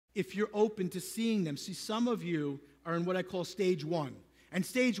if you're open to seeing them. See, some of you are in what I call stage 1. And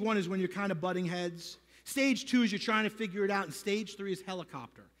stage 1 is when you're kind of butting heads. Stage 2 is you're trying to figure it out. And stage 3 is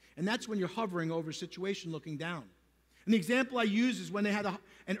helicopter. And that's when you're hovering over a situation looking down. And the example I use is when they had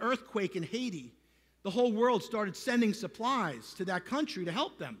an earthquake in Haiti. The whole world started sending supplies to that country to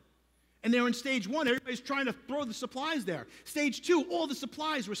help them. And they were in stage 1. Everybody's trying to throw the supplies there. Stage 2, all the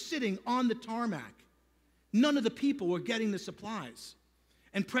supplies were sitting on the tarmac. None of the people were getting the supplies.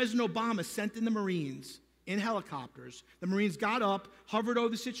 And President Obama sent in the Marines in helicopters. The Marines got up, hovered over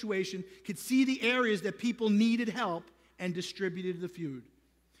the situation, could see the areas that people needed help, and distributed the food.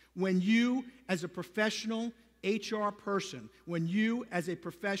 When you, as a professional HR person, when you, as a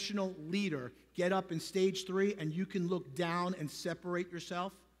professional leader, get up in stage 3 and you can look down and separate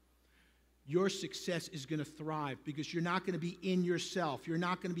yourself, your success is going to thrive because you're not going to be in yourself. You're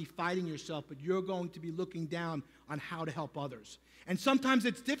not going to be fighting yourself, but you're going to be looking down on how to help others. And sometimes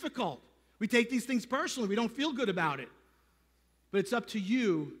it's difficult. We take these things personally. We don't feel good about it. But it's up to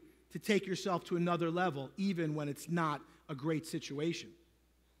you to take yourself to another level, even when it's not a great situation.